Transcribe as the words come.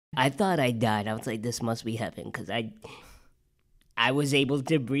I thought I died. I was like, this must be heaven, because I was able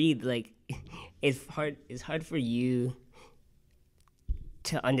to breathe. Like, it's hard for you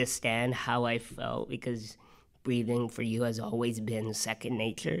to understand how I felt, because breathing for you has always been second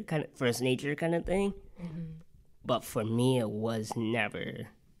nature, kind of first nature kind of thing. Mm-hmm. But for me, it was never.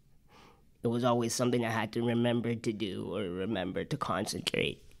 It was always something I had to remember to do, or remember to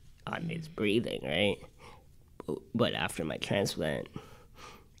concentrate on is breathing, right? But after my transplant,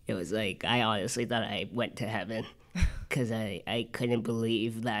 it was like, I honestly thought I went to heaven, because I couldn't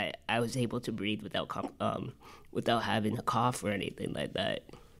believe that I was able to breathe without having a cough or anything like that.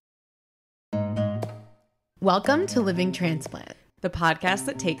 Welcome to Living Transplant, the podcast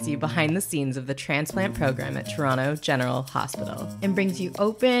that takes you behind the scenes of the transplant program at Toronto General Hospital and brings you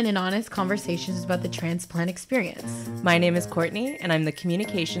open and honest conversations about the transplant experience. My name is Courtney, and I'm the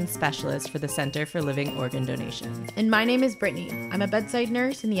communications specialist for the Center for Living Organ Donation. And my name is Brittany. I'm a bedside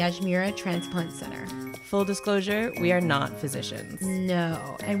nurse in the Ajmera Transplant Center. Full disclosure, we are not physicians.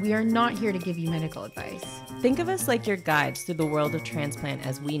 No, and we are not here to give you medical advice. Think of us like your guides through the world of transplant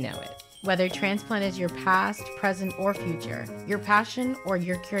as we know it. Whether transplant is your past, present, or future, your passion, or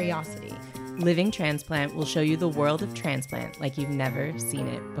your curiosity, Living Transplant will show you the world of transplant like you've never seen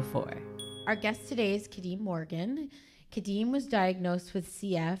it before. Our guest today is Kadeem Morgan. Kadeem was diagnosed with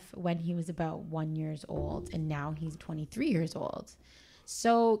CF when he was about 1 year old, and now he's 23 years old.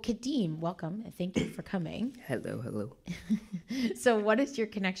 So, Kadeem, welcome, and thank you for coming. Hello. So, what is your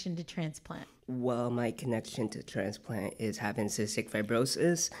connection to transplant? Well, my connection to transplant is having cystic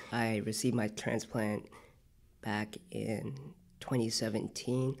fibrosis. I received my transplant back in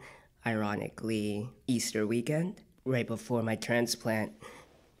 2017, ironically, Easter weekend. Right before my transplant,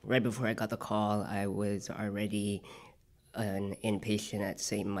 right before I got the call, I was already an inpatient at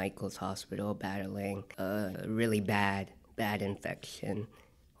St. Michael's Hospital battling a really bad infection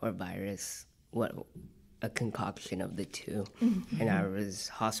or virus, a concoction of the two. Mm-hmm. And I was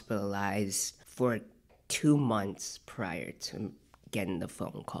hospitalized for 2 months prior to getting the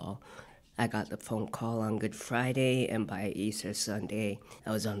phone call. I got the phone call on Good Friday, and by Easter Sunday,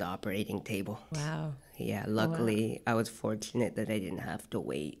 I was on the operating table. Wow. Yeah, luckily, I was fortunate that I didn't have to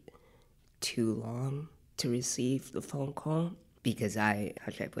wait too long to receive the phone call, because how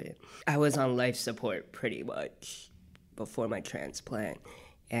should I put it? I was on life support pretty much before my transplant,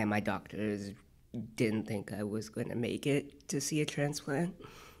 and my doctors didn't think I was going to make it to see a transplant.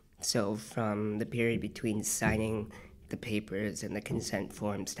 So from the period between signing the papers and the consent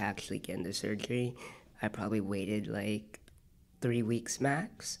forms to actually getting the surgery, I probably waited like 3 weeks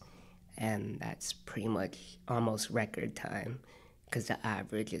max, and that's pretty much almost record time, because the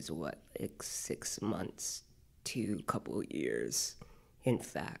average is like 6 months to a couple years, in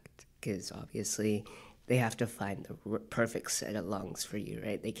fact, because obviously they have to find the perfect set of lungs for you,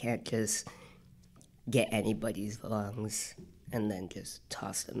 right? They can't just get anybody's lungs and then just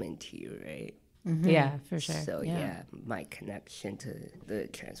toss them into you, right? Mm-hmm. Yeah, for sure. So yeah, my connection to the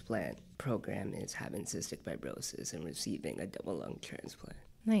transplant program is having cystic fibrosis and receiving a double lung transplant.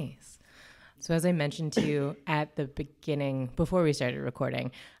 Nice. So as I mentioned to you at the beginning, before we started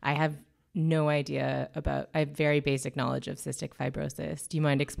recording, I have I have very basic knowledge of cystic fibrosis. Do you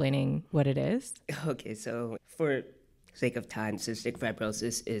mind explaining what it is? Okay, so for sake of time, cystic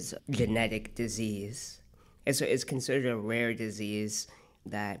fibrosis is a genetic disease. And so it's considered a rare disease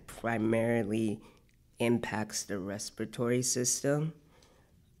that primarily impacts the respiratory system.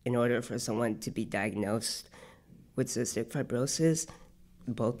 In order for someone to be diagnosed with cystic fibrosis,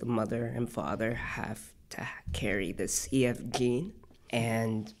 both the mother and father have to carry the CF gene.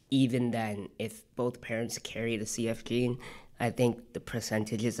 And even then, if both parents carry the CF gene, I think the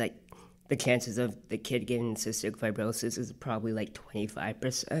percentage is like, the chances of the kid getting cystic fibrosis is probably like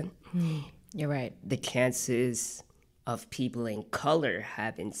 25%. You're right. The chances of people in color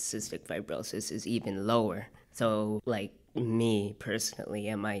having cystic fibrosis is even lower. So like me personally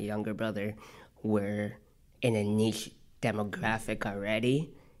and my younger brother were in a niche demographic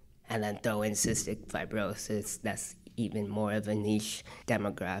already, and then throw in cystic fibrosis, that's even more of a niche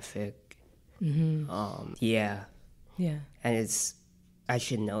demographic. Mm-hmm. Yeah. And I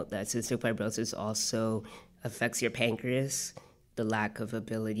should note that cystic fibrosis also affects your pancreas, the lack of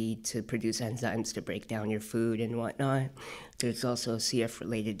ability to produce enzymes to break down your food and whatnot. There's also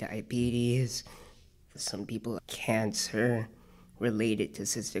CF-related diabetes. For some people, cancer related to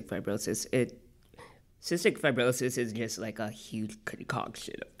cystic fibrosis. Cystic fibrosis is just like a huge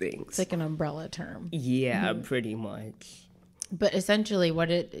concoction of things. It's like an umbrella term. Yeah, pretty much. But essentially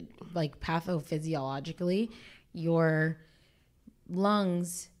pathophysiologically, your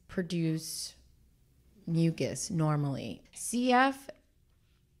lungs produce mucus normally. CF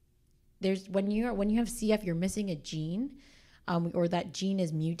there's when you have CF, you're missing a gene, or that gene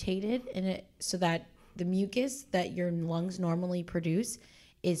is mutated in it, so that the mucus that your lungs normally produce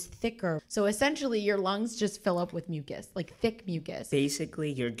is thicker. So essentially your lungs just fill up with mucus, like thick mucus.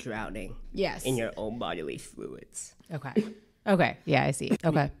 Basically, you're drowning in your own bodily fluids. Okay. Yeah, I see.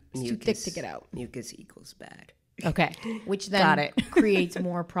 Okay. It's too thick to get out. Mucus equals bad. Okay. Which then creates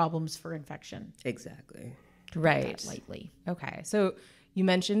more problems for infection. Exactly. Right. Lightly. Okay. So you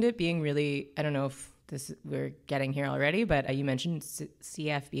mentioned it being really, I don't know if we're getting here already, but you mentioned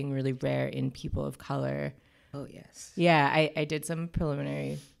CF being really rare in people of color. Oh, yes. Yeah, I did some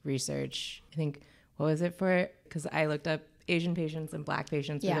preliminary research. I think, what was it for? Because I looked up Asian patients and Black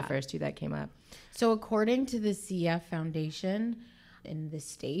patients were the first two that came up. So according to the CF Foundation in the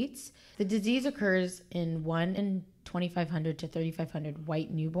States, the disease occurs in 1 in 2,500 to 3,500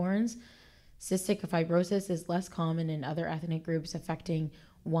 white newborns. Cystic fibrosis is less common in other ethnic groups, affecting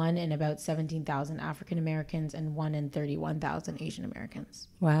 1 in about 17,000 African Americans and 1 in 31,000 Asian Americans.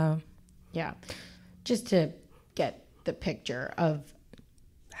 Wow. Yeah. Just to get the picture of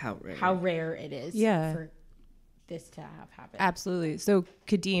how rare it is for this to have happened. Absolutely. So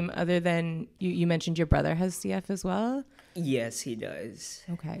Kadeem, other than you mentioned your brother has CF as well? Yes, he does.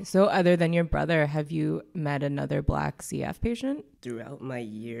 Okay. So other than your brother, have you met another Black CF patient? Throughout my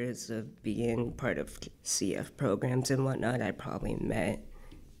years of being part of CF programs and whatnot, I probably met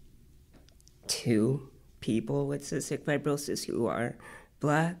 2 people with cystic fibrosis who are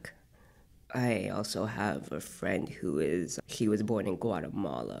Black. I also have a friend she was born in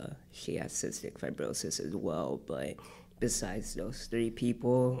Guatemala. She has cystic fibrosis as well, but besides those 3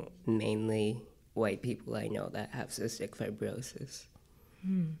 people, mainly white people I know that have cystic fibrosis.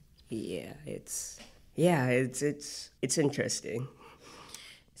 Yeah, it's interesting.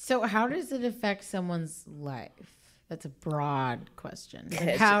 So how does it affect someone's life? That's a broad question.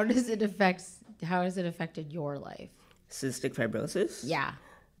 Like, how has it affected your life? Cystic fibrosis? Yeah.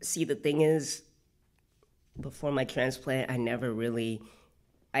 See, the thing is, before my transplant, I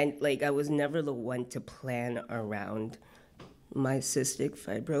was never the one to plan around my cystic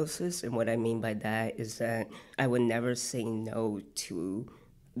fibrosis. And what I mean by that is that I would never say no to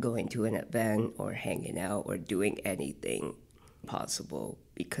going to an event or hanging out or doing anything possible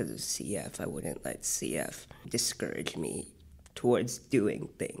because of CF. I wouldn't let CF discourage me towards doing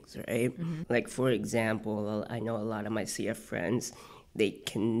things, right? Mm-hmm. Like, for example, I know a lot of my CF friends, they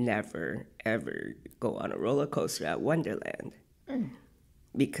can never, ever go on a roller coaster at Wonderland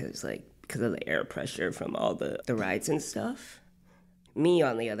because of the air pressure from all the rides and stuff. Me,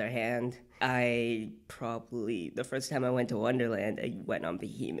 on the other hand, the first time I went to Wonderland, I went on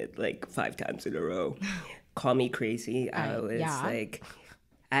Behemoth like 5 times in a row. Call me crazy. I was like,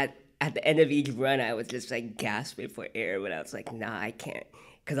 at the end of each run, I was just like gasping for air, but I was like, nah, I can't.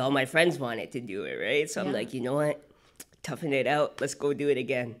 Because all my friends wanted to do it, right? So I'm like, you know what? Toughen it out. Let's go do it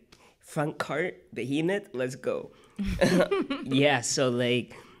again. Front cart, Behemoth, let's go. Yeah, so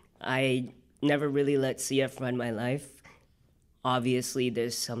like I never really let CF run my life. Obviously,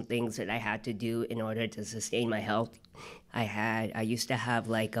 there's some things that I had to do in order to sustain my health. I used to have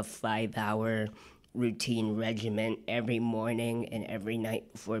like a 5-hour routine regimen every morning and every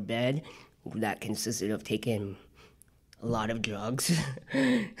night before bed that consisted of taking a lot of drugs,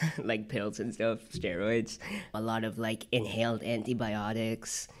 like pills and stuff, steroids, a lot of like inhaled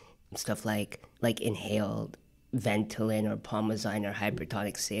antibiotics, stuff like inhaled Ventolin or Pomazine or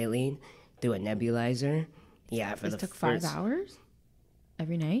hypertonic saline through a nebulizer. Yeah, This took 5 hours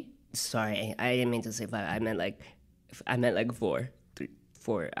every night? Sorry, I didn't mean to say 5. I meant like 4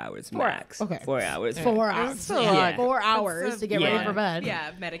 hours max. Okay. 4 hours. 4 hours. Yeah. 4 hours to get ready for bed.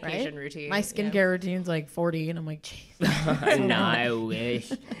 Yeah, medication routine. My skincare routine's like 40, and I'm like, jeez. No, I wish.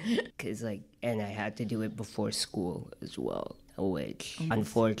 And I had to do it before school as well, which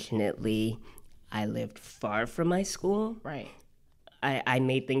unfortunately, I lived far from my school. Right. I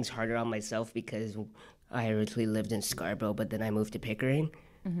made things harder on myself because I originally lived in Scarborough, but then I moved to Pickering,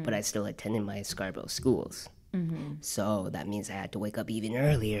 but I still attended my Scarborough schools. Mm-hmm. So that means I had to wake up even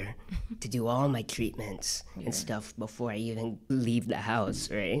earlier to do all my treatments and stuff before I even leave the house,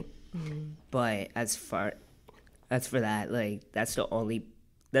 right? Mm-hmm. But as for that, like that's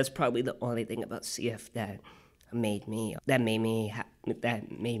probably the only thing about CF that made me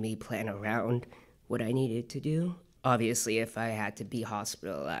plan around what I needed to do. Obviously, if I had to be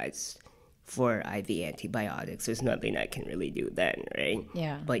hospitalized for IV antibiotics, there's nothing I can really do then, right?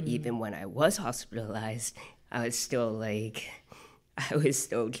 Yeah. But even when I was hospitalized, I was still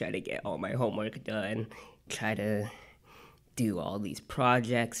trying to get all my homework done, try to do all these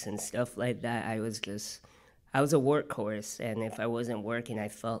projects and stuff like that. I was a workhorse, and if I wasn't working, I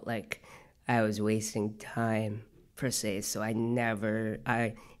felt like I was wasting time per se. So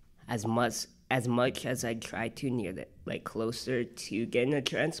as much as I tried to near the closer to getting a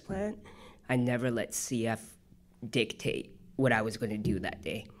transplant, I never let CF dictate what I was going to do that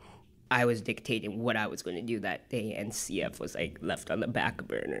day. I was dictating what I was going to do that day, and CF was left on the back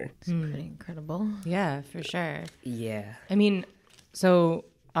burner. It's pretty incredible. Yeah, for sure. Yeah. I mean, so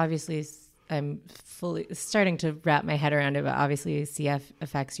obviously I'm fully starting to wrap my head around it, but obviously CF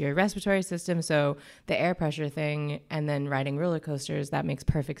affects your respiratory system. So the air pressure thing and then riding roller coasters, that makes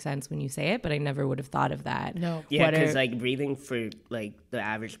perfect sense when you say it, but I never would have thought of that. No. Yeah, because breathing for the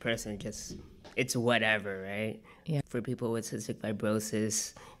average person, it's whatever, right? Yeah. For people with cystic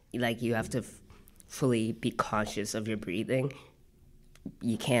fibrosis, you have to fully be conscious of your breathing.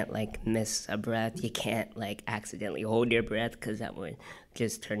 You can't miss a breath. You can't accidentally hold your breath, because that would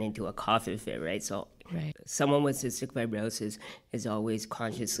just turn into a coughing fit, right? So Right. someone with cystic fibrosis is always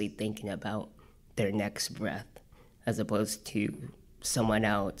consciously thinking about their next breath, as opposed to someone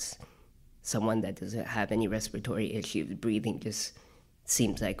else, someone that doesn't have any respiratory issues. Breathing just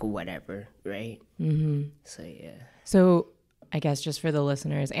seems like whatever, right? Mm-hmm. So yeah. So I guess just for the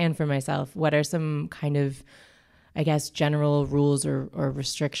listeners and for myself, what are some kind of, I guess, general rules or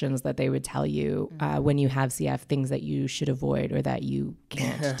restrictions that they would tell you when you have CF, things that you should avoid or that you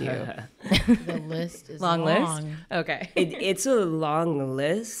can't do? The list is Long list? Okay. It's a long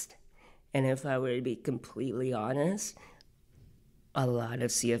list, and if I were to be completely honest, a lot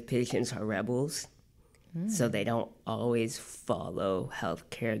of CF patients are rebels, so they don't always follow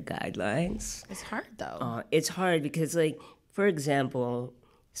healthcare guidelines. It's hard though. It's hard because, for example,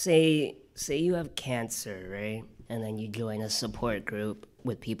 say you have cancer, right? And then you join a support group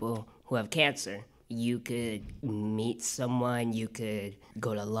with people who have cancer. You could meet someone, you could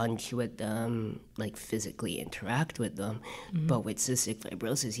go to lunch with them, physically interact with them. Mm-hmm. But with cystic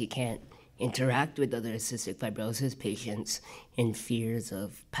fibrosis, you can't interact with other cystic fibrosis patients in fears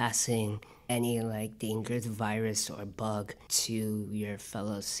of passing any dangerous virus or bug to your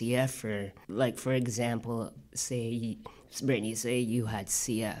fellow CFer. For example, Brittany, say you had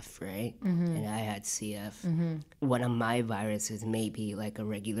CF, right? Mm-hmm. And I had CF. Mm-hmm. One of my viruses may be a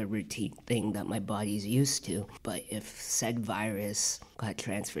regular routine thing that my body's used to. But if said virus got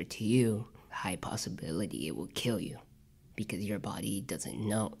transferred to you, high possibility it will kill you, because your body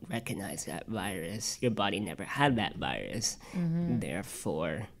doesn't recognize that virus. Your body never had that virus. Mm-hmm.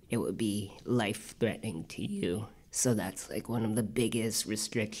 Therefore, it would be life-threatening to you. So that's one of the biggest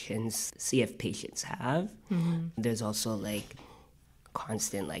restrictions CF patients have. Mm-hmm. There's also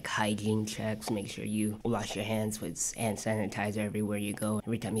constant hygiene checks. Make sure you wash your hands with hand sanitizer everywhere you go.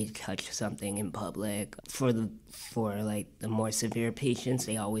 Every time you touch something in public. For the more severe patients,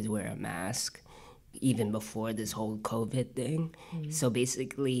 they always wear a mask, even before this whole COVID thing. Mm-hmm. So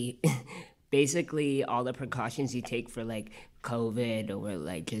basically all the precautions you take for COVID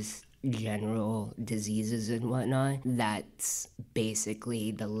or just general diseases and whatnot, that's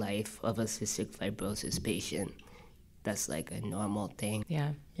basically the life of a cystic fibrosis patient. That's a normal thing.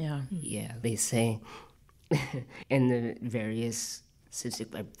 Yeah. Yeah, they say in the various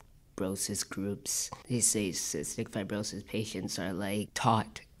cystic fibrosis groups, they say cystic fibrosis patients are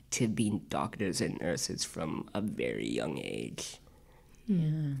taught to be doctors and nurses from a very young age.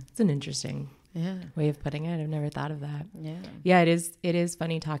 Yeah. It's an interesting way of putting it. I've never thought of that. Yeah. It is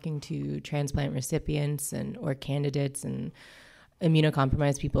funny talking to transplant recipients or candidates, and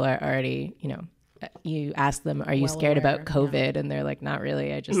immunocompromised people are already, you ask them, are you scared about COVID? And they're like, not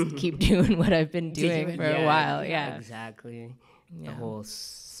really. I just keep doing what I've been doing for a while. Yeah, exactly. The whole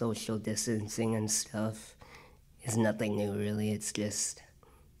social distancing and stuff is nothing new, really. It's just,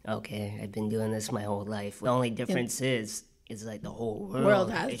 okay, I've been doing this my whole life. The only difference is the whole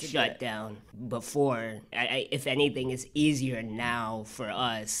world is shut down. Before, if anything, it's easier now for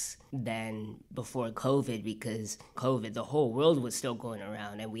us than before COVID, because COVID, the whole world was still going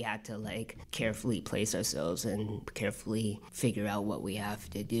around, and we had to carefully place ourselves and carefully figure out what we have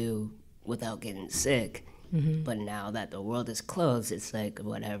to do without getting sick. Mm-hmm. But now that the world is closed, it's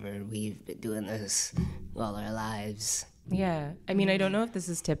whatever, we've been doing this all our lives. Yeah. I mean, I don't know if this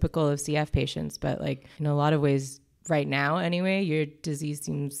is typical of CF patients, but in a lot of ways, right now anyway, your disease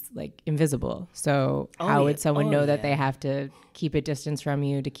seems invisible. So how would someone know that they have to keep a distance from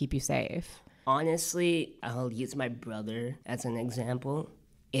you to keep you safe? Honestly, I'll use my brother as an example.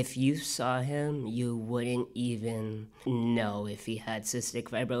 If you saw him, you wouldn't even know if he had cystic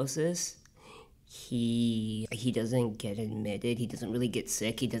fibrosis. He doesn't get admitted. He doesn't really get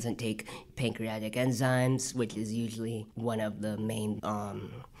sick. He doesn't take pancreatic enzymes, which is usually one of the main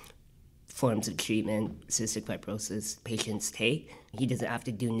forms of treatment cystic fibrosis patients take. He doesn't have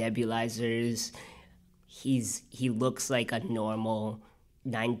to do nebulizers. He looks like a normal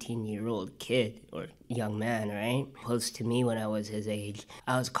 19-year-old kid or young man, right? Opposed to me when I was his age,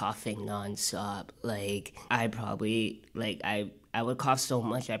 I was coughing nonstop. Like, I would cough so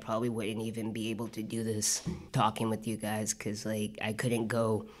much I probably wouldn't even be able to do this talking with you guys, because, like, I couldn't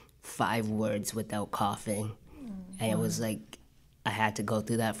go 5 words without coughing. And it was like, I had to go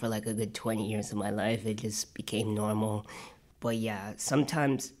through that for like a good 20 years of my life. It just became normal. But yeah,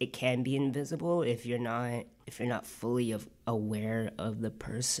 sometimes it can be invisible if you're not fully aware of the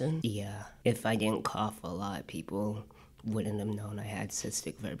person. Yeah, if I didn't cough a lot, people wouldn't have known I had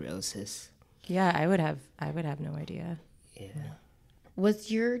cystic fibrosis. Yeah, I would have no idea. Yeah.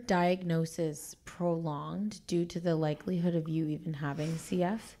 Was your diagnosis prolonged due to the likelihood of you even having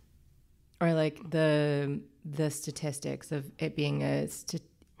CF? Or like the statistics of it being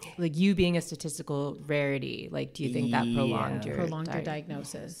you being a statistical rarity. Like, do you think that prolonged your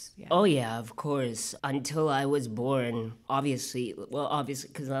diagnosis? Yeah. Oh yeah, of course. Until I was born, obviously,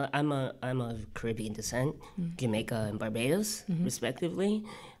 because I'm of Caribbean descent, Jamaica and Barbados, respectively,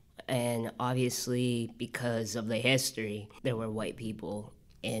 and obviously because of the history, there were white people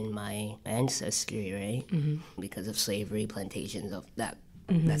in my ancestry, right? Because of slavery, plantations of that.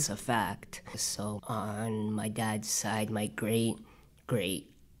 That's a fact. So on my dad's side, my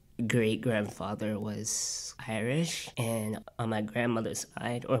great-great-great-grandfather was Irish, and on my grandmother's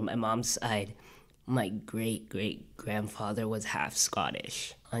side, or my mom's side, my great-great-grandfather was half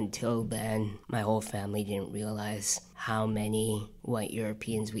Scottish. Until then, my whole family didn't realize how many white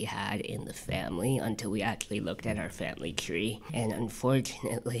Europeans we had in the family until we actually looked at our family tree. And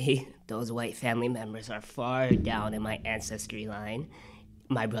unfortunately, those white family members are far down in my ancestry line.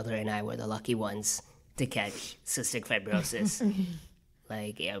 My brother and I were the lucky ones to catch cystic fibrosis.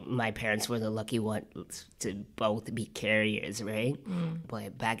 My parents were the lucky ones to both be carriers, right?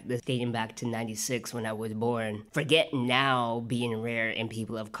 But dating back to 96 when I was born, forget now being rare in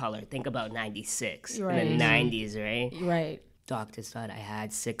people of color. Think about 96, in the 90s, right? Right. Doctors thought I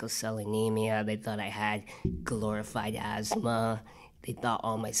had sickle cell anemia. They thought I had glorified asthma. They thought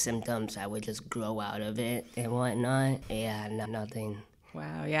all my symptoms, I would just grow out of it and whatnot. Yeah, nothing.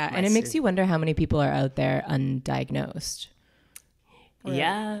 Wow, yeah. And it makes you wonder how many people are out there undiagnosed.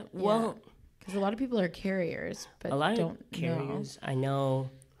 Yeah, well... Because a lot of people are carriers, but don't carriers. I know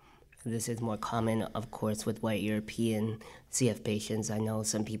this is more common, of course, with white European CF patients. I know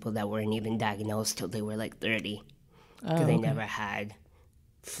some people that weren't even diagnosed till they were like 30. Because they never had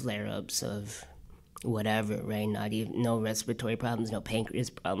flare-ups of whatever, right? No respiratory problems, no pancreas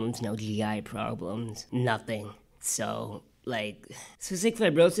problems, no GI problems, nothing. So... like, cystic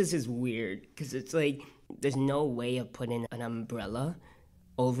fibrosis is weird because it's like there's no way of putting an umbrella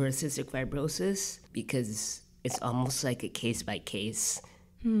over cystic fibrosis because it's almost like a case-by-case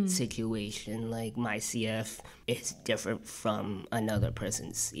situation. Like, my CF is different from another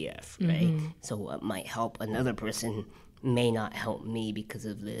person's CF, right? So what might help another person may not help me because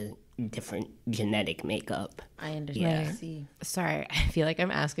of the different genetic makeup. I understand. Yeah. Sorry, I feel like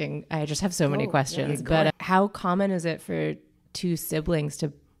I'm asking. I just have so many questions. But how common is it for 2 siblings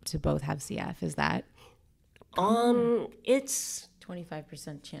to both have CF? Is that? It's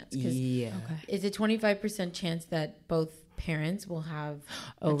 25% chance. Yeah. Okay. Is it 25% chance that both parents will have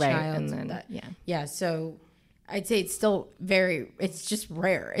a right. child? And then, yeah. So I'd say it's still it's just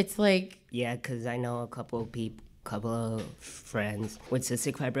rare. It's like. Yeah, because I know a couple of friends with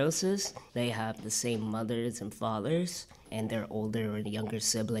cystic fibrosis. They have the same mothers and fathers, and their older or younger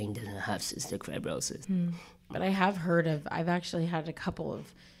sibling doesn't have cystic fibrosis. But I've actually had a couple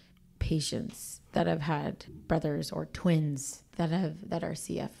of patients that have had brothers or twins that are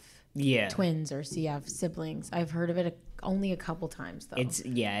CF. Yeah. Twins or CF siblings. I've heard of it only a couple times though. It's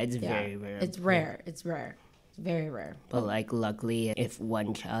very rare. It's rare. It's rare. It's very rare. But like, luckily, if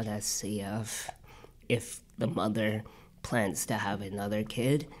one child has CF, if the mother plans to have another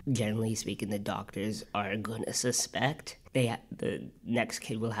kid, generally speaking, the doctors are going to suspect the next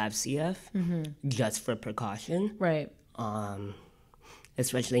kid will have CF just for precaution. Right.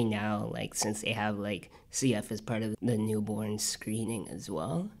 Especially now, like, since they have like CF as part of the newborn screening as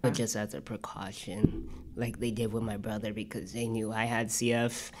well, but just as a precaution, like they did with my brother, because they knew I had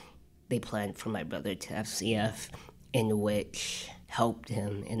CF. They planned for my brother to have CF, in which helped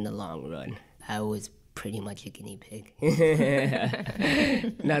him in the long run. I was pretty much a guinea pig.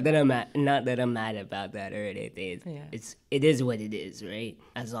 Not that I'm mad about that or anything. It is what it is, right?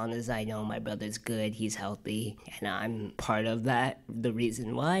 As long as I know my brother's good, he's healthy, and I'm part of that, the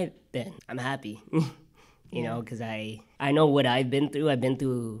reason why, then I'm happy. You know, because I know what I've been through. I've been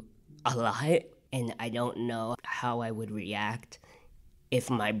through a lot, and I don't know how I would react if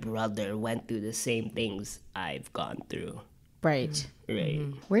my brother went through the same things I've gone through. Right.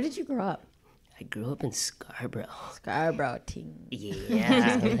 Right. Where did you grow up? I grew up in Scarborough. Scarborough team.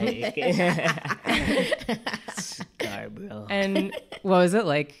 Yeah. Scarborough. And what was it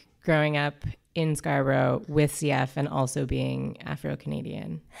like growing up in Scarborough with CF and also being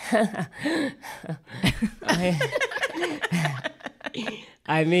Afro-Canadian?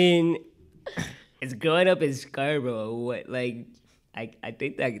 I mean, it's growing up in Scarborough. What, like, I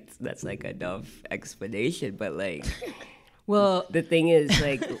think that's like enough explanation, but like, well, the thing is,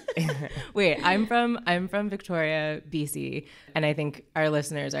 like, wait, I'm from Victoria, BC, and I think our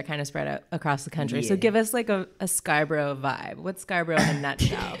listeners are kind of spread out across the country. So give us like a Scarborough vibe. What's Scarborough in a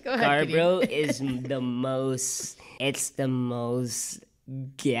nutshell? Scarborough is the most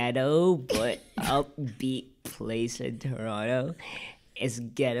ghetto but upbeat place in Toronto. It's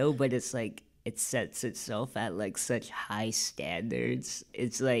ghetto, but it's like, it sets itself at like such high standards.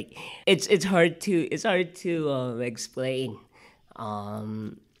 It's like it's hard to explain.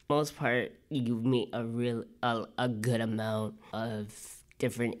 Most part, you meet a good amount of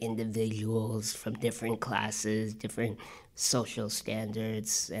different individuals from different classes, different social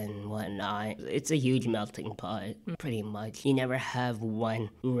standards and whatnot. It's a huge melting pot, pretty much. You never have one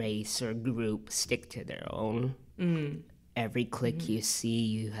race or group stick to their own. Every clique you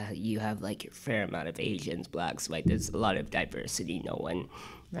see, you have like a fair amount of Asians, blacks, white. There's a lot of diversity. No one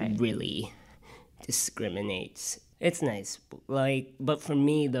really discriminates. It's nice. Like, but for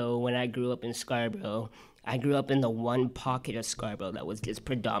me though, when I grew up in Scarborough, I grew up in the one pocket of Scarborough that was just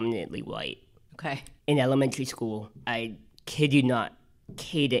predominantly white. Okay. In elementary school, I kid you not,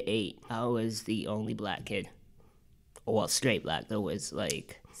 K to 8, I was the only black kid. Well, straight black. There was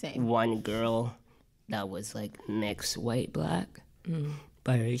like one girl that was like mixed white black,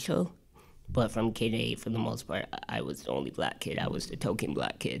 biracial, but from K to 8, for the most part, I was the only black kid. I was the token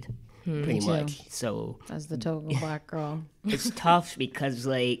black kid, pretty much. So as the token black girl, it's tough because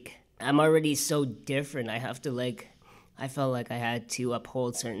like I'm already so different. I have to like, I felt like I had to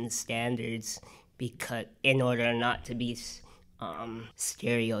uphold certain standards because in order not to be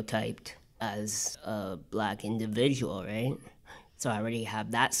stereotyped as a black individual, right? So I already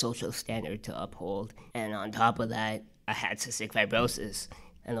have that social standard to uphold. And on top of that, I had cystic fibrosis.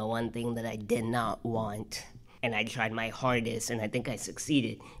 And the one thing that I did not want, and I tried my hardest, and I think I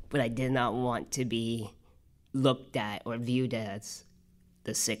succeeded, but I did not want to be looked at or viewed as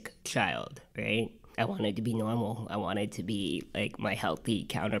the sick child, right? I wanted to be normal. I wanted to be like my healthy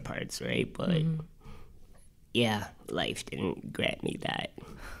counterparts, right? But yeah, life didn't grant me that.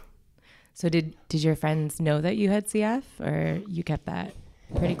 So did your friends know that you had CF, or you kept that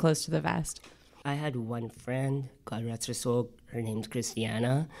pretty close to the vest? I had one friend, God rest her soul, her name's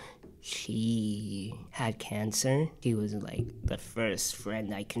Christiana. She had cancer. She was like the first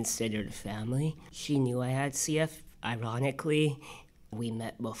friend I considered family. She knew I had CF. Ironically, we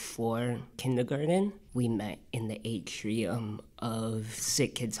met before kindergarten. We met in the atrium of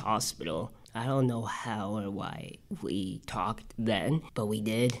Sick Kids Hospital. I don't know how or why we talked then, but we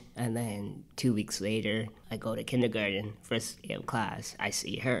did. And then 2 weeks later, I go to kindergarten, first day of class, I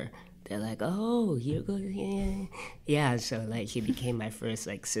see her. They're like, oh, you're good, yeah. So like she became my first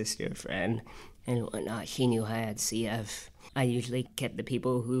like sister friend and whatnot. She knew I had CF. I usually kept the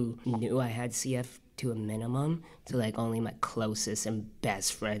people who knew I had CF to a minimum, so like only my closest and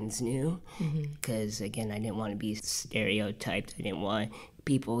best friends knew. Because again, I didn't want to be stereotyped. I didn't want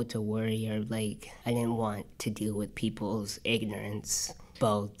people to worry, or like I didn't want to deal with people's ignorance,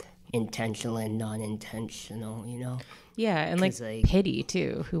 both intentional and non-intentional, you know. Yeah, and like pity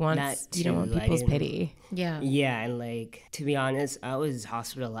too. Who wants? You don't want people's pity. Yeah. Yeah, and like to be honest, I was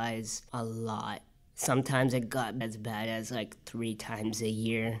hospitalized a lot. Sometimes it got as bad as like 3 times a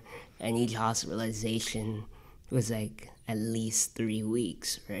year, and each hospitalization was like at least 3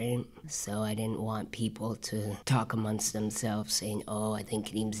 weeks, right? So I didn't want people to talk amongst themselves saying, oh, I think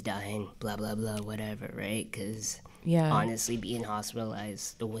Kadeem's dying, blah, blah, blah, whatever, right? Because honestly, being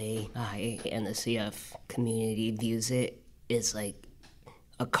hospitalized, the way I and the CF community views it is like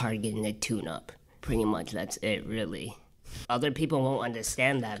a car getting a tune-up. Pretty much that's it, really. Other people won't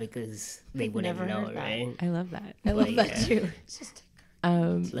understand that because they wouldn't know, right? I love that. I love that too. It's just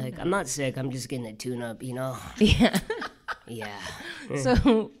like, I'm not sick, I'm just getting a tune-up, you know? Yeah. Yeah.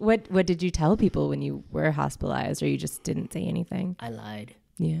 So what did you tell people when you were hospitalized, or you just didn't say anything? I lied.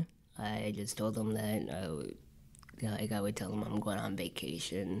 Yeah. I just told them that I would tell them I'm going on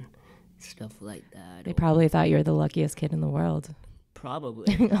vacation, stuff like that. They probably thought you were the luckiest kid in the world.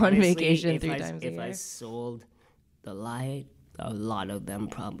 Probably. On Honestly, vacation 3 times a year. If I sold the lie, a lot of them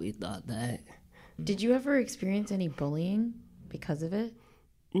probably thought that. Did you ever experience any bullying because of it?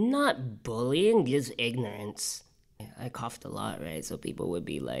 Not bullying, just ignorance. I coughed a lot, right? So people would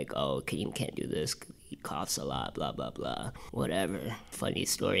be like, oh, Kadeem can't do this 'cause he coughs a lot, blah, blah, blah. Whatever. Funny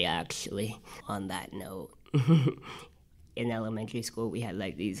story, actually, on that note. In elementary school, we had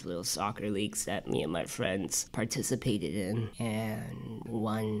like these little soccer leagues that me and my friends participated in. And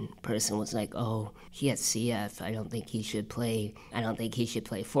one person was like, oh, he has CF. I don't think he should play. I don't think he should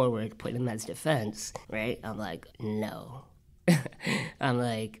play forward. Put him as defense, right? I'm like, no. I'm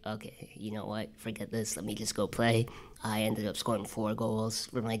like, okay, you know what? Forget this. Let me just go play. I ended up scoring 4 goals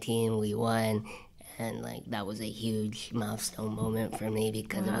for my team. We won. And like, that was a huge milestone moment for me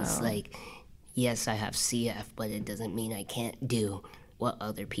because it was like, yes, I have CF, but it doesn't mean I can't do what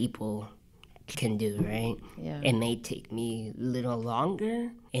other people can do, right? Yeah. It may take me a little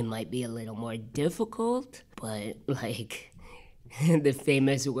longer. It might be a little more difficult, but like the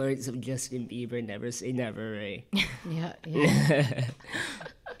famous words of Justin Bieber, never say never, right? Yeah.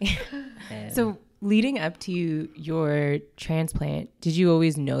 So leading up to your transplant, did you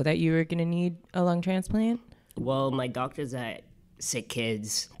always know that you were going to need a lung transplant? Well, my doctors at Sick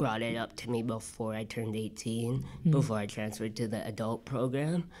Kids brought it up to me before I turned 18, before I transferred to the adult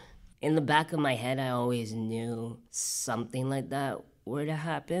program. In the back of my head, I always knew something like that were to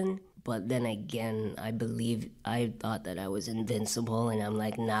happen. But then again, I thought that I was invincible, and I'm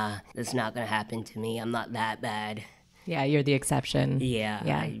like, nah, that's not gonna happen to me. I'm not that bad. Yeah, you're the exception. Yeah.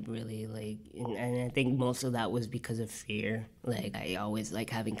 Yeah. I really and I think most of that was because of fear. Like, I always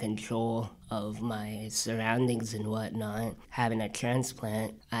like having control of my surroundings and whatnot. Having a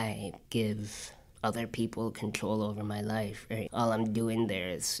transplant, I give other people control over my life, right? All I'm doing there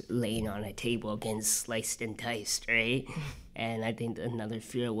is laying on a table getting sliced and diced, right? And I think another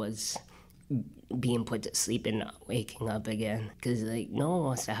fear was being put to sleep and not waking up again, because like no one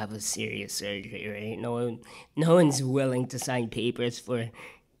wants to have a serious surgery, right? No one's willing to sign papers for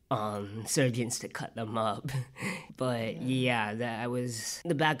surgeons to cut them up. But yeah, that I was in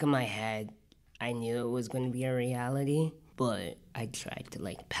the back of my head, I knew it was going to be a reality, but I tried to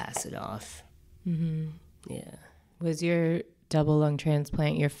like pass it off. Yeah. Was your double lung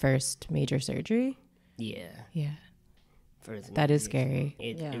transplant your first major surgery? Yeah. Yeah. First That is major- scary.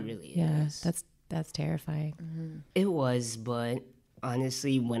 It really Yeah, is. that's terrifying. It was, but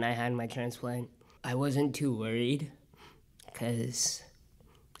honestly, when I had my transplant, I wasn't too worried because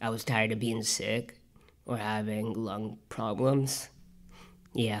I was tired of being sick or having lung problems.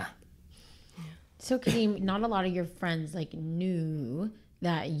 Yeah. So, Kadeem, not a lot of your friends like knew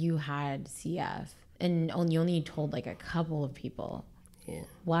that you had CF, and you only told like a couple of people. Yeah.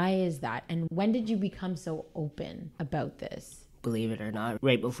 Why is that? And when did you become so open about this? Believe it or not,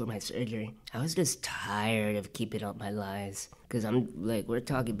 right before my surgery, I was just tired of keeping up my lies. Because I'm like, we're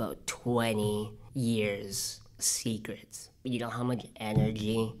talking about 20 years secrets. You know how much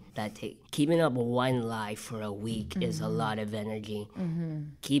energy that takes? Keeping up one lie for a week is a lot of energy.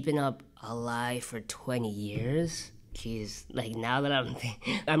 Keeping up a lie for 20 years? Jeez, like now that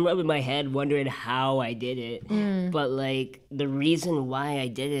I'm rubbing my head wondering how I did it. But like the reason why I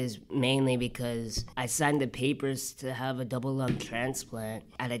did it is mainly because I signed the papers to have a double lung transplant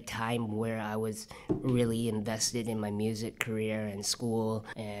at a time where I was really invested in my music career and school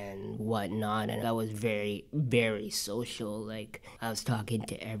and whatnot. And I was very, very social. Like I was talking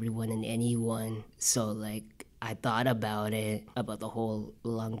to everyone and anyone. So like I thought about it, about the whole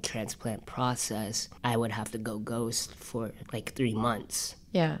lung transplant process. I would have to go ghost for like 3 months.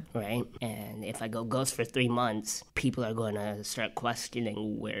 Yeah. Right? And if I go ghost for 3 months, people are going to start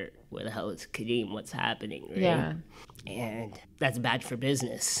questioning where the hell is Kadeem? What's happening, right? Yeah. And that's bad for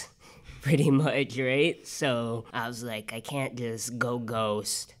business, pretty much, right? So I was like, I can't just go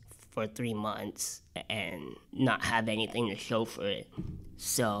ghost for 3 months and not have anything to show for it.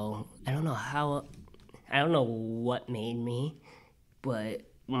 So I don't know what made me, but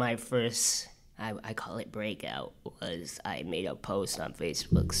my first, I call it breakout, was I made a post on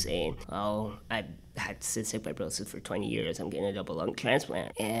Facebook saying, oh, I've had cystic fibrosis for 20 years, I'm getting a double lung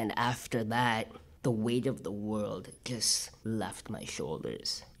transplant. And after that, the weight of the world just left my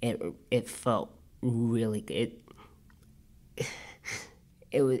shoulders. It felt really good.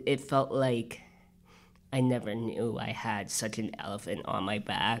 It felt like I never knew I had such an elephant on my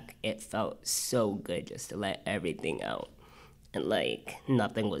back. It felt so good just to let everything out. And like,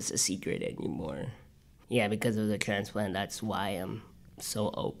 nothing was a secret anymore. Yeah, because of the transplant, that's why I'm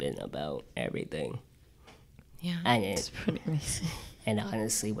so open about everything. Yeah. And It's pretty amazing. and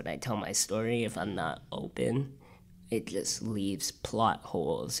honestly, when I tell my story, if I'm not open, it just leaves plot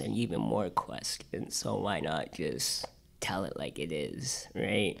holes and even more questions. So why not just tell it like it is,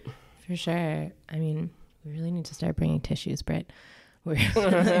 right? For sure. I mean, we really need to start bringing tissues, Britt.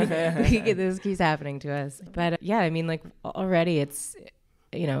 This keeps happening to us. But yeah, I mean, like already it's,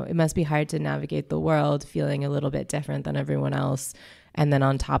 it must be hard to navigate the world feeling a little bit different than everyone else. And then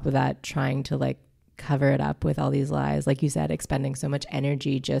on top of that, trying to like cover it up with all these lies, like you said, expending so much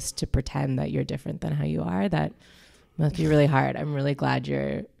energy just to pretend that you're different than how you are. That must be really hard. I'm really glad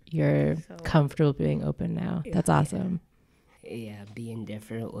you're comfortable being open now. That's awesome. Yeah, being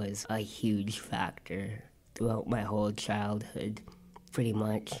different was a huge factor throughout my whole childhood, pretty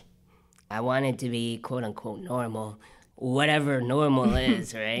much. I wanted to be quote unquote normal, whatever normal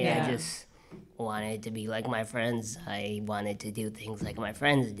is, right? Yeah. I just wanted to be like my friends. I wanted to do things like my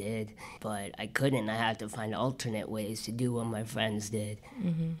friends did, but I couldn't. I had to find alternate ways to do what my friends did.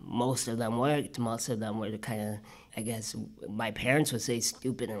 Mm-hmm. Most of them worked. Most of them were kind of, I guess, my parents would say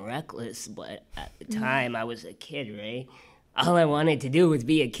stupid and reckless, but at the time I was a kid, right? All I wanted to do was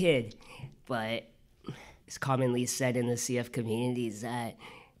be a kid. But it's commonly said in the CF communities that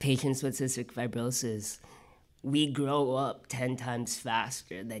patients with cystic fibrosis, we grow up 10 times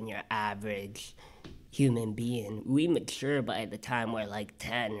faster than your average human being. We mature by the time we're like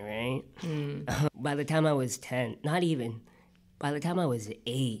 10, right? By the time I was 10, not even, by the time I was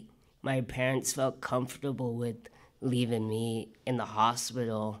 8, my parents felt comfortable with leaving me in the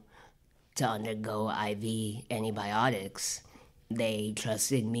hospital to undergo IV antibiotics. They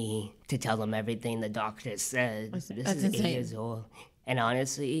trusted me to tell them everything the doctor said. This is insane. 8 years old. And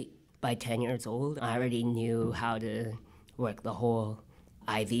honestly, by 10 years old, I already knew how to work the whole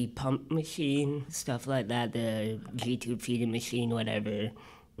IV pump machine, stuff like that, the G-tube feeding machine, whatever.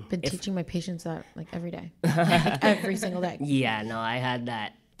 Been teaching my patients that like every day, like, every single day. Yeah, no, I had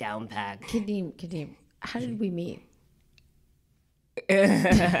that down pat. Kadeem, how did we meet?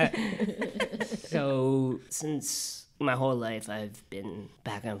 So since my whole life I've been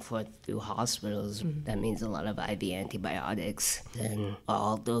back and forth through hospitals. That means a lot of IV antibiotics and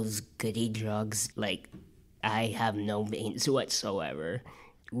all those goody drugs. Like, I have no veins whatsoever.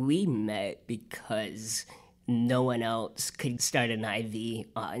 We met because no one else could start an IV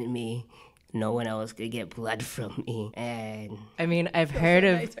on me. No one else could get blood from me. And I mean, I've heard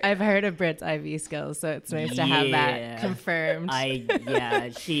of Britt's IV skills, so it's nice to have that confirmed.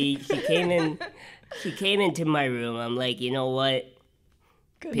 She came into my room. I'm like, you know what?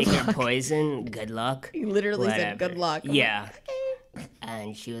 Pick your poison. Good luck. You literally said good luck. Yeah.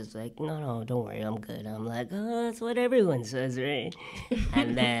 And she was like, no, don't worry, I'm good. I'm like, oh, that's what everyone says, right?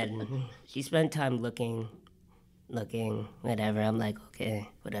 And then she spent time looking, whatever. I'm like, okay,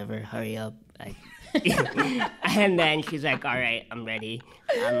 whatever, hurry up. And then she's like, all right, I'm ready.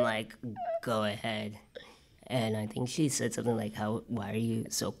 I'm like, go ahead. And I think she said something like, why are you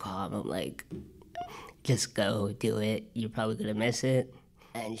so calm? I'm like, just go do it. You're probably going to miss it.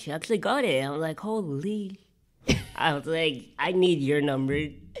 And she actually got it. I'm like, holy. I was like, I need your number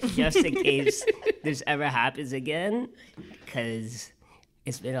just in case this ever happens again. Because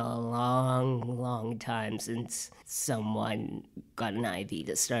it's been a long, long time since someone got an IV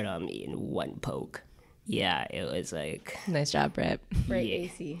to start on me in one poke. Yeah, it was like... Nice job, Britt. Right,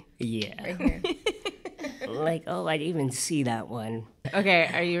 AC. Yeah. Right here. Like, oh, I didn't even see that one. Okay,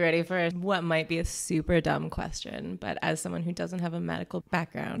 are you ready for what might be a super dumb question? But as someone who doesn't have a medical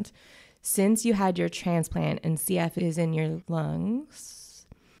background, since you had your transplant and CF is in your lungs,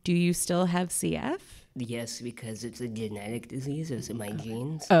 do you still have CF? Yes, because it's a genetic disease. It's in my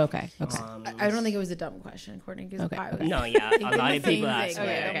genes. Oh, okay. I don't think it was a dumb question, Courtney. Okay. No, yeah. A lot of people ask me.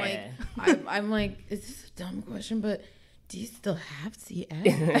 Okay. I'm like, is this a dumb question? But do you still have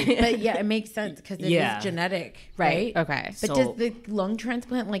CF? But yeah, it makes sense because it is genetic, right? Okay. But does the lung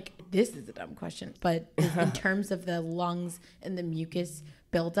transplant, like, this is a dumb question, but in terms of the lungs and the mucus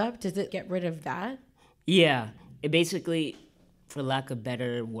buildup, does it get rid of that? Yeah. It basically, for lack of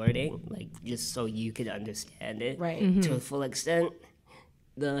better wording, like just so you could understand it to a full extent,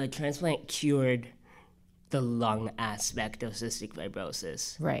 the transplant cured the lung aspect of cystic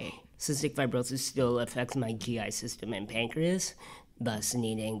fibrosis. Right. Cystic fibrosis still affects my GI system and pancreas, thus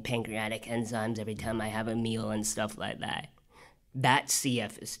needing pancreatic enzymes every time I have a meal and stuff like that. That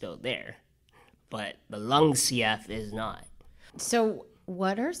CF is still there, but the lung CF is not. So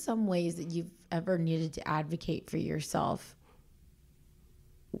what are some ways that you've ever needed to advocate for yourself,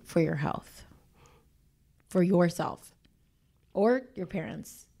 for your health, for yourself, or your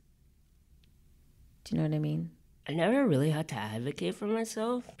parents? Do you know what I mean? I never really had to advocate for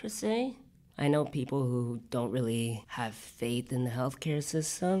myself, per se. I know people who don't really have faith in the healthcare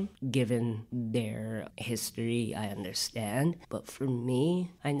system. Given their history, I understand. But for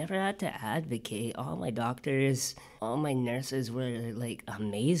me, I never had to advocate. All my doctors, all my nurses were like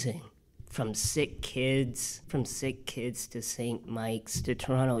amazing. From sick kids to St. Mike's to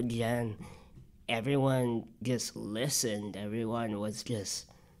Toronto Gen, everyone just listened. Everyone was just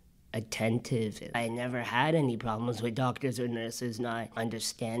attentive. I never had any problems with doctors or nurses not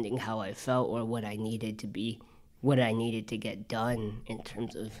understanding how I felt or what I needed to be, what I needed to get done in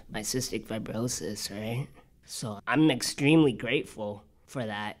terms of my cystic fibrosis, right? So I'm extremely grateful for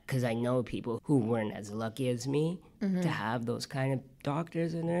that because I know people who weren't as lucky as me to have those kind of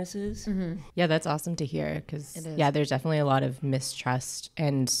doctors and nurses. Yeah, that's awesome to hear because, there's definitely a lot of mistrust,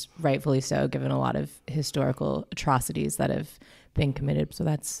 and rightfully so, given a lot of historical atrocities that have been committed. So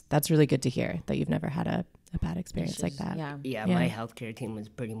that's really good to hear that you've never had a bad experience like that. Yeah, my healthcare team was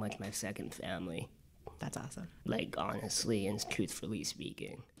pretty much my second family. That's awesome. Like, honestly and truthfully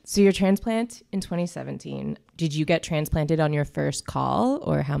speaking. So your transplant in 2017, did you get transplanted on your first call,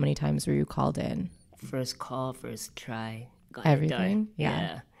 or how many times were you called in? First call, first try. Got Everything? It done.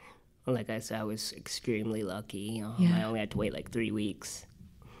 Yeah. Like I said, I was extremely lucky. I only had to wait like 3 weeks.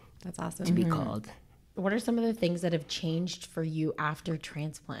 That's awesome. To be called. What are some of the things that have changed for you after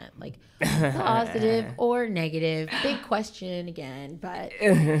transplant? Like positive or negative? Big question again, but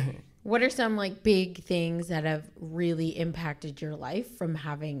what are some like big things that have really impacted your life from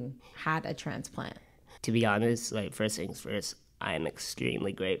having had a transplant? To be honest, like first things first, I am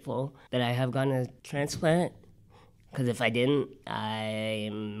extremely grateful that I have gotten a transplant. Because if I didn't,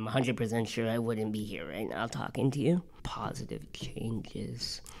 I'm 100% sure I wouldn't be here right now talking to you. Positive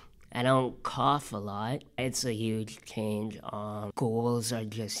changes. I don't cough a lot. It's a huge change. Goals are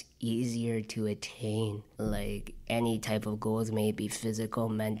just easier to attain. Like any type of goals, may it be physical,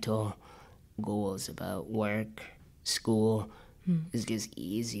 mental, goals about work, school, is just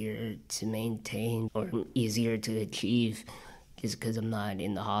easier to maintain or easier to achieve. Just because I'm not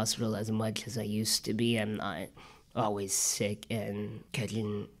in the hospital as much as I used to be. I'm not always sick and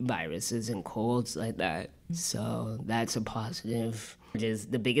catching viruses and colds like that. So that's a positive.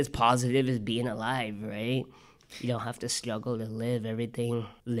 Just the biggest positive is being alive, right? You don't have to struggle to live.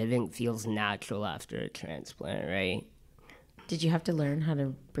 Living feels natural after a transplant, right? Did you have to learn how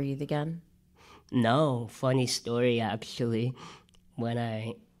to breathe again? No, funny story actually. When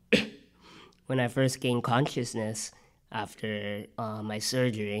I first gained consciousness after my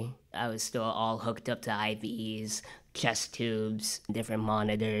surgery, I was still all hooked up to IVs, chest tubes, different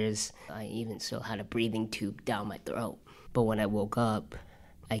monitors. I even still had a breathing tube down my throat. But when I woke up,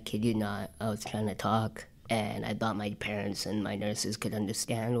 I kid you not, I was trying to talk, and I thought my parents and my nurses could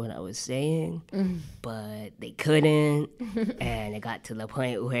understand what I was saying, but they couldn't. And it got to the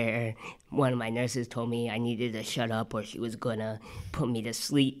point where one of my nurses told me I needed to shut up or she was gonna put me to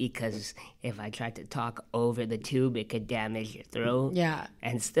sleep because if I tried to talk over the tube, it could damage your throat. Yeah.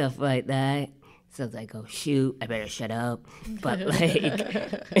 And stuff like that. So I was like, oh shoot, I better shut up. But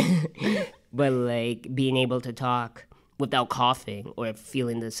like being able to talk without coughing or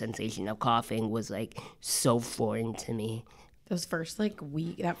feeling the sensation of coughing was like so foreign to me. That first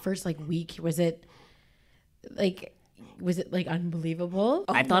week, was it like unbelievable?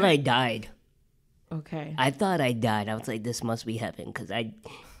 I thought I died. Okay. I thought I died. I was like, this must be heaven because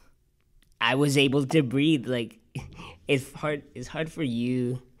I was able to breathe. Like it's hard for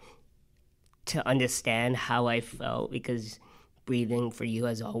you to understand how I felt because breathing for you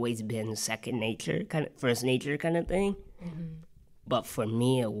has always been second nature, first nature kind of thing. But for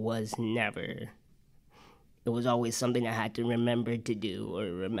me, it was never. It was always something I had to remember to do or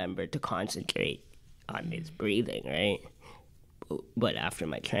remember to concentrate on is breathing, right? But after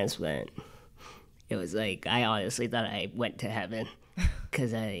my transplant, it was like I honestly thought I went to heaven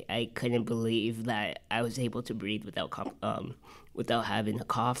because I couldn't believe that I was able to breathe without having a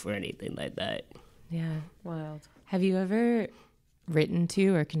cough or anything like that. Yeah. Wild. Have you ever written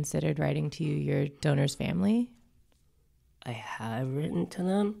to or considered writing to your donor's family? I have written to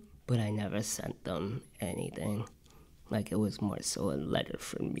them, but I never sent them anything. Like it was more so a letter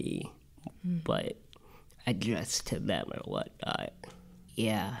from me, but addressed to them or whatnot.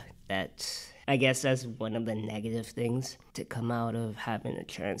 Yeah, I guess that's one of the negative things to come out of having a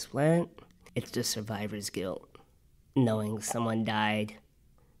transplant. It's the survivor's guilt. Knowing someone died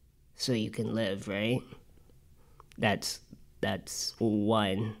so you can live, right? That's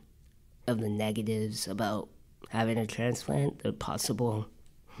one of the negatives about having a transplant, the possible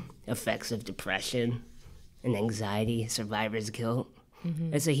effects of depression and anxiety, survivor's guilt.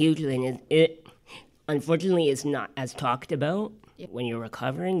 It's a huge thing. It unfortunately is not as talked about. when you're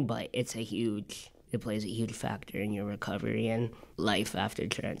recovering, but it plays a huge factor in your recovery and life after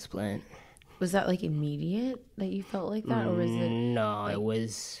transplant. Was that like immediate that you felt like that, or was it? No, it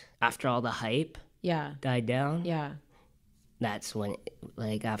was after all the hype died down. Yeah. That's when,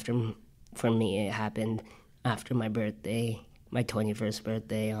 for me, it happened after my birthday, my 21st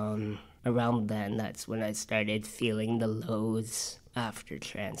birthday. Around then, that's when I started feeling the lows after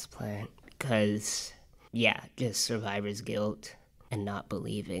transplant. Because, just survivor's guilt and not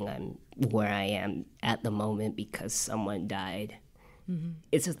believing I'm where I am at the moment because someone died. Mm-hmm.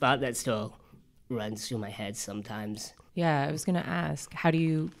 It's a thought that still runs through my head sometimes. Yeah, I was going to ask, how do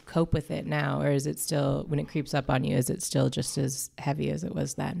you cope with it now? Or is it still, when it creeps up on you, is it still just as heavy as it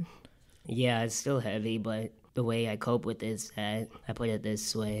was then? Yeah, it's still heavy, but the way I cope with it is that I put it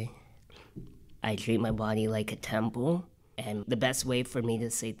this way. I treat my body like a temple, and the best way for me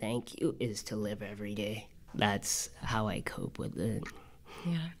to say thank you is to live every day. That's how I cope with it.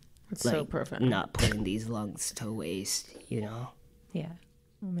 Yeah. It's so perfect. Not putting these lungs to waste, you know? Yeah.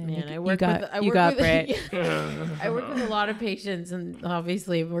 Oh, man, I work with Britt. I work with a lot of patients, and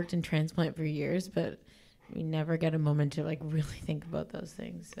obviously I've worked in transplant for years, but we never get a moment to like really think about those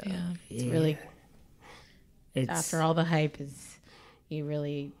things. So it's really, after all the hype you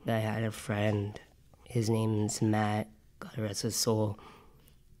really. I had a friend, his name's Mahrt, God rest his soul.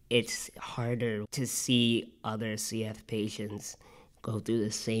 It's harder to see other CF patients go through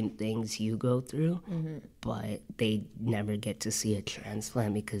the same things you go through, but they never get to see a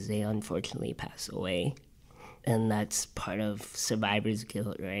transplant because they unfortunately pass away. And that's part of survivor's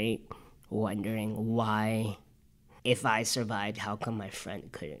guilt, right? Wondering why, if I survived, how come my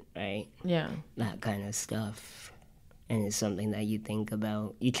friend couldn't, right? Yeah. That kind of stuff. And it's something that you think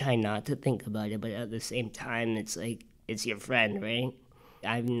about. You try not to think about it, but at the same time, it's like, it's your friend, right?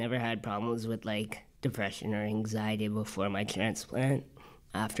 I've never had problems with like depression or anxiety before my transplant.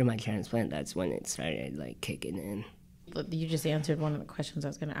 After my transplant, that's when it started like kicking in. You just answered one of the questions I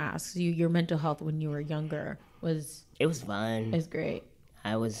was going to ask. So your mental health when you were younger was... It was fun. It was great.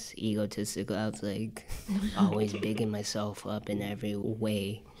 I was egotistical. I was like always bigging myself up in every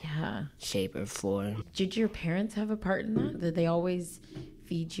way, shape or form. Did your parents have a part in that? Did they always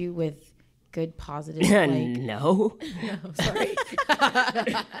feed you with good, positive? No. No, sorry.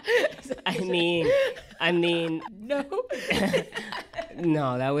 I mean. No.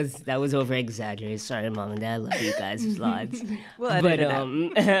 No, that was over exaggerated. Sorry, Mom and Dad. I love you guys. Lots.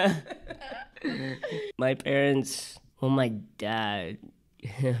 My parents. Well, my dad.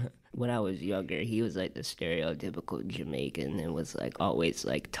 When I was younger, he was like the stereotypical Jamaican and was like always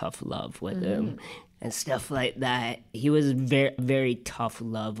like tough love with him and stuff like that. He was very, very tough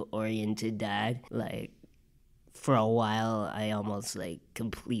love oriented dad. Like for a while, I almost like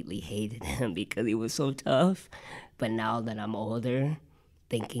completely hated him because he was so tough. But now that I'm older,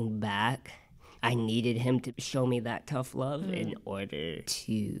 thinking back, I needed him to show me that tough love in order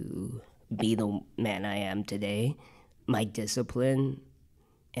to be the man I am today. My discipline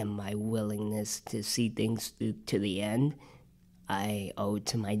and my willingness to see things through to the end, I owe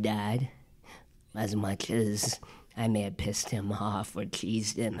to my dad. As much as I may have pissed him off or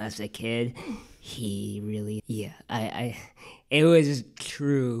teased him as a kid, he really, it was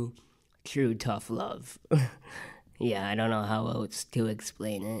true tough love. I don't know how else to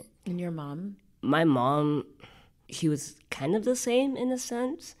explain it. And your mom? My mom, she was kind of the same in a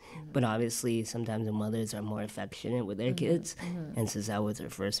sense, but obviously sometimes the mothers are more affectionate with their kids. And since I was her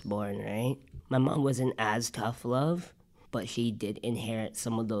firstborn, right? My mom wasn't as tough love, but she did inherit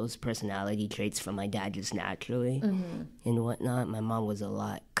some of those personality traits from my dad just naturally and whatnot. My mom was a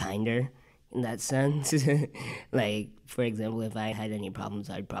lot kinder in that sense. Like, for example, if I had any problems,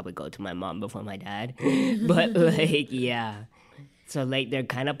 I'd probably go to my mom before my dad. But like, so, like, they're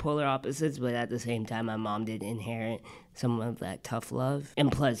kind of polar opposites, but at the same time, my mom did inherit some of that tough love.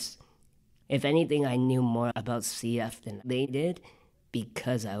 And plus, if anything, I knew more about CF than they did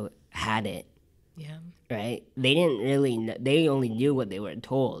because I had it. Yeah. Right? They didn't really know. They only knew what they were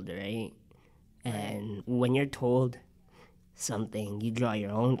told, right? And when you're told something, you draw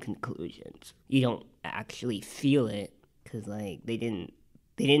your own conclusions. You don't actually feel it because, like, they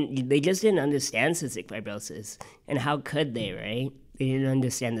just didn't understand cystic fibrosis. And how could they, right? They didn't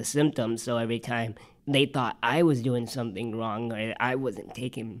understand the symptoms, so every time they thought I was doing something wrong or I wasn't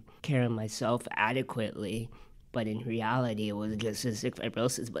taking care of myself adequately, but in reality it was just cystic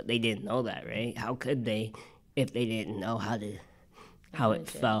fibrosis, but they didn't know that, right? How could they if they didn't know how it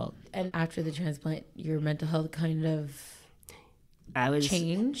felt? And after the transplant, your mental health kind of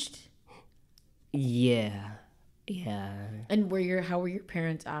changed? Yeah. And how were your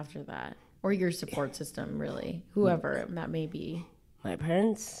parents after that? Or your support system, really? Whoever that may be. My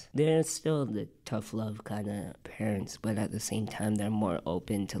parents, they're still the tough love kind of parents, but at the same time, they're more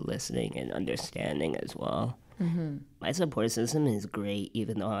open to listening and understanding as well. My support system is great,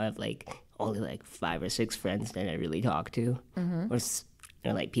 even though I have only 5 or 6 friends that I really talk to, or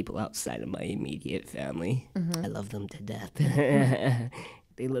they're like people outside of my immediate family. I love them to death.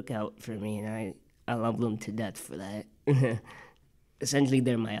 They look out for me, and I love them to death for that. Essentially,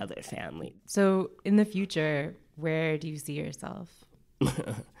 they're my other family. So in the future, where do you see yourself?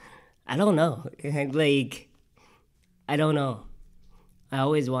 I don't know. I don't know. I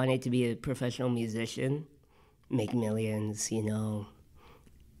always wanted to be a professional musician, make millions,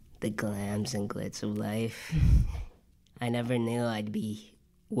 the glams and glitz of life. I never knew I'd be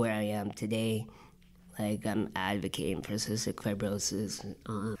where I am today. I'm advocating for cystic fibrosis,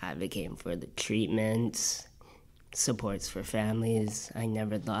 advocating for the treatments, supports for families. I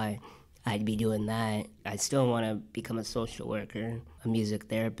never thought I'd be doing that. I still want to become a social worker, a music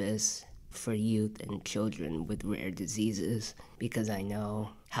therapist for youth and children with rare diseases, because I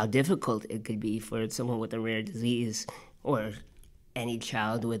know how difficult it could be for someone with a rare disease or any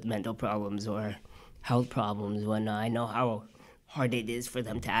child with mental problems or health problems, whatnot. I know how hard it is for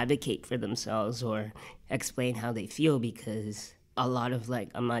them to advocate for themselves or explain how they feel, because a lot of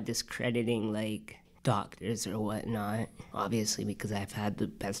I'm not discrediting doctors or whatnot, obviously, because I've had the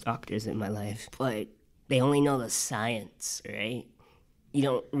best doctors in my life, but they only know the science, right? You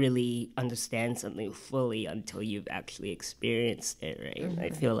don't really understand something fully until you've actually experienced it, right? I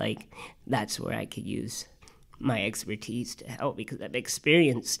feel like that's where I could use my expertise to help, because I've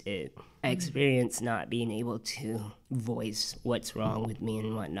experienced it. I experienced not being able to voice what's wrong with me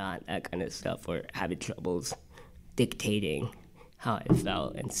and whatnot, that kind of stuff, or having troubles dictating how I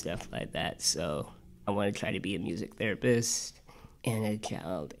felt and stuff like that. So I want to try to be a music therapist and a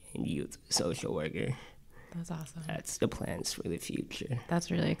child and youth social worker. That's awesome. That's the plans for the future.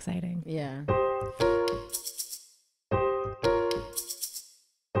 That's really exciting. Yeah.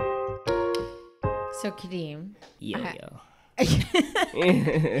 So Kadeem. Yo.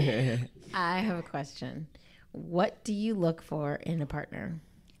 I have a question. What do you look for in a partner?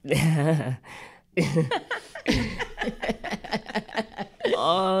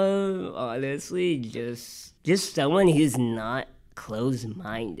 Honestly, just someone who's not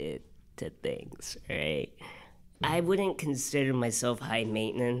closed-minded to things, right? I wouldn't consider myself high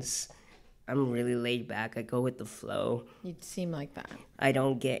maintenance. I'm really laid back. I go with the flow. You seem like that. I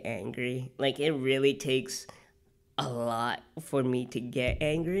don't get angry. It really takes a lot for me to get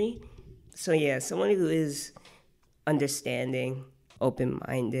angry. So yeah, someone who is understanding,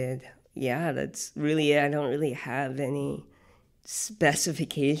 open-minded. Yeah, that's really it. I don't really have any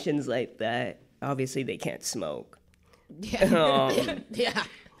specifications like that. Obviously, they can't smoke. Yeah. Yeah.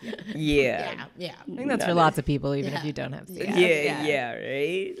 Yeah. I think that's for lots of people, even if you don't have CF. Yeah,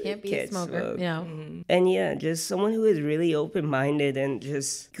 right? Can't be a smoker. Smoke. And yeah, just someone who is really open-minded, and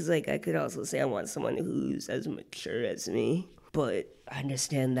just, because I could also say I want someone who's as mature as me, but I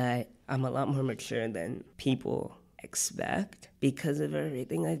understand that I'm a lot more mature than people expect because of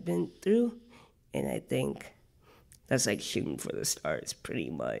everything I've been through. And I think that's shooting for the stars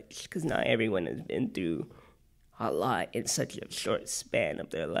pretty much, because not everyone has been through a lot in such a short span of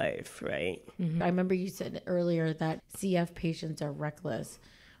their life, right? I remember you said earlier that CF patients are reckless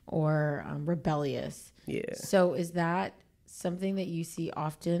or rebellious. Yeah. So is that something that you see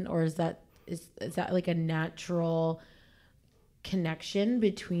often, or is that a natural connection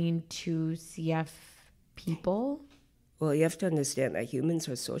between two CF people? Well, you have to understand that humans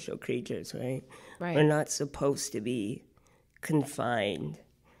are social creatures, right? Right. We're not supposed to be confined.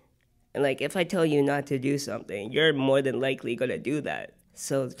 And if I tell you not to do something, you're more than likely going to do that.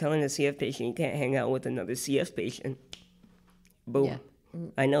 So telling a CF patient you can't hang out with another CF patient, boom. Yeah.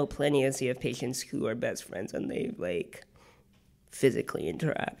 I know plenty of CF patients who are best friends and they've physically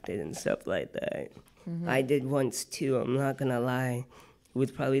interacted and stuff like that. I did once too, I'm not going to lie. It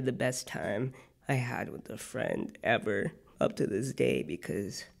was probably the best time I had with a friend ever up to this day,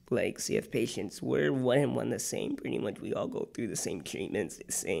 because CF patients, we're one and one the same. Pretty much we all go through the same treatments, the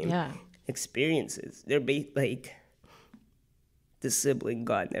same experiences. They're the sibling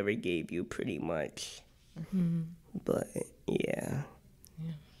God never gave you, pretty much. But yeah.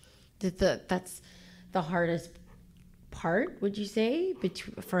 That's the hardest part, would you say,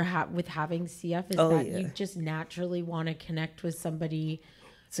 with having CF, is you just naturally want to connect with somebody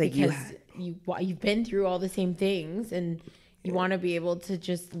because you've been through all the same things, and you want to be able to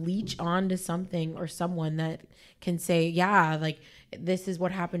just leech on to something or someone that can say, yeah, this is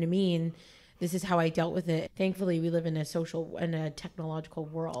what happened to me, and this is how I dealt with it. Thankfully, we live in a technological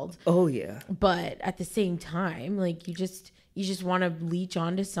world. Oh yeah. But at the same time, like you just want to leech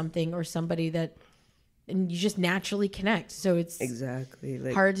onto something or somebody that, and you just naturally connect. So it's exactly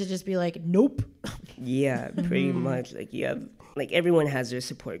like, hard to just be like, nope. Yeah, pretty much. Like you have, like everyone has their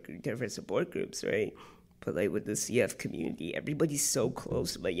different support groups, right? But like with the CF community, everybody's so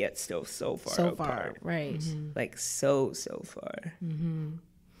close, but yet still so far apart. Right. Like so far.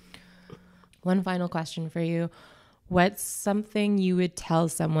 One final question for you. What's something you would tell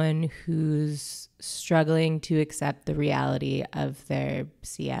someone who's struggling to accept the reality of their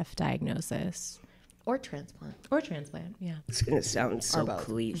CF diagnosis? Or transplant. Yeah. It's gonna sound so both.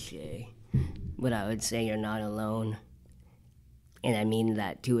 cliche, but I would say you're not alone. And I mean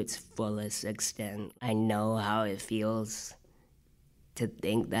that to its fullest extent. I know how it feels to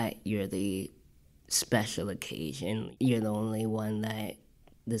think that you're the special occasion. You're the only one that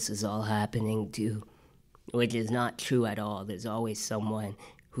this is all happening to, which is not true at all. There's always someone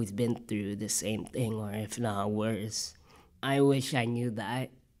who's been through the same thing, or if not worse. I wish I knew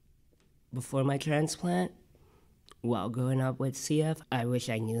that before my transplant. While growing up with CF, I wish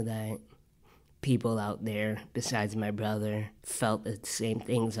I knew that people out there, besides my brother, felt the same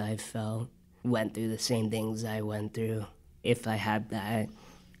things I felt, went through the same things I went through. If I had that,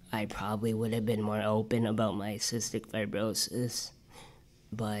 I probably would have been more open about my cystic fibrosis.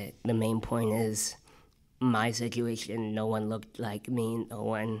 But the main point is, my situation, no one looked like me, no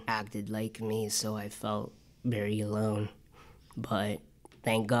one acted like me, so I felt very alone. But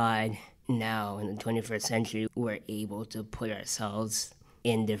thank God, now in the 21st century, we're able to put ourselves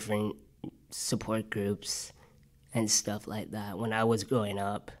in different support groups and stuff like that. When I was growing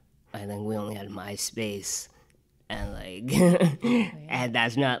up, I think we only had MySpace, and like, and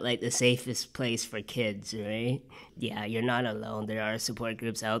that's not like the safest place for kids, right? Yeah, you're not alone. There are support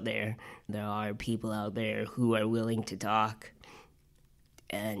groups out there. There are people out there who are willing to talk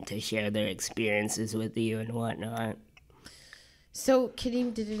and to share their experiences with you and whatnot. So,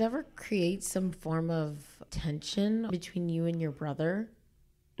 Kadeem, did it ever create some form of tension between you and your brother?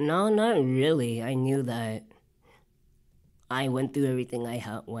 No, not really. I knew that I went through everything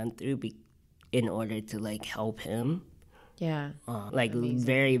I went through in order to like help him. Yeah. Like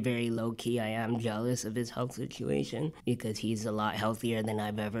very, very low key, I am jealous of his health situation because he's a lot healthier than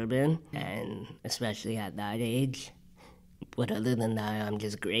I've ever been, and especially at that age. But other than that, I'm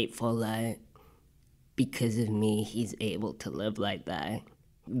just grateful that because of me, he's able to live like that.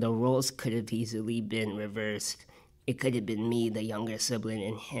 The roles could have easily been reversed. It could have been me, the younger sibling,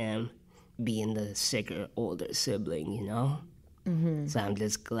 and him being the sicker, older sibling, you know? Mm-hmm. So I'm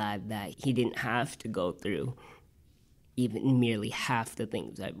just glad that he didn't have to go through even merely half the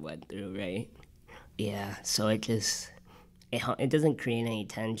things I've went through, right? Yeah, so it doesn't create any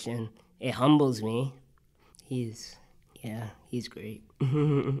tension. It humbles me. He's great.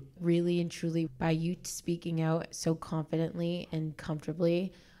 Really and truly, by you speaking out so confidently and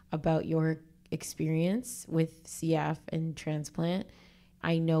comfortably about your experience with CF and transplant,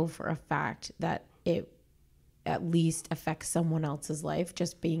 I know for a fact that it at least affects someone else's life,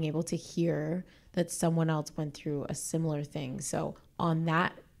 just being able to hear that someone else went through a similar thing. So on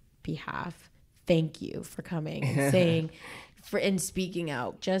that behalf, thank you for coming and saying and speaking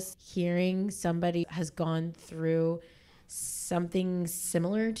out. Just hearing somebody has gone through something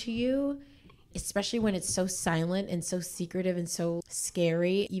similar to you, especially when it's so silent and so secretive and so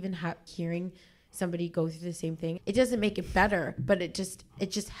scary, even hearing somebody go through the same thing, it doesn't make it better, but it just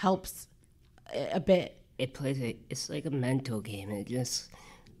helps a bit. It's like a mental game. It just,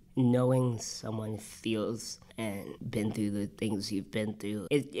 knowing someone feels and been through the things you've been through,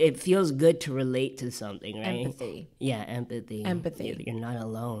 it feels good to relate to something, right? Empathy. Yeah, empathy. You're not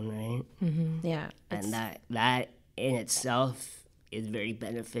alone, right? Mm-hmm. Yeah. And that in itself is very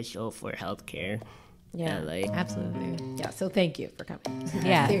beneficial for healthcare. Yeah, Absolutely. Yeah, so thank you for coming.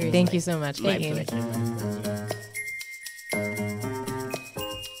 Yeah, Seriously. thank you so much. My Kadeem. pleasure.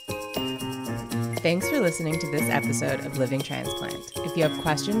 Thanks for listening to this episode of Living Transplant. If you have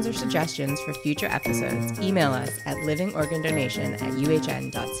questions or suggestions for future episodes, email us at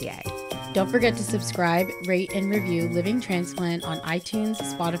livingorgandonation@uhn.ca. Don't forget to subscribe, rate, and review Living Transplant on iTunes,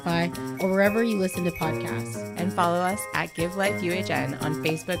 Spotify, or wherever you listen to podcasts. And follow us at GiveLifeUHN on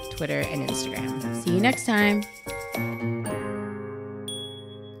Facebook, Twitter, and Instagram. See you next time.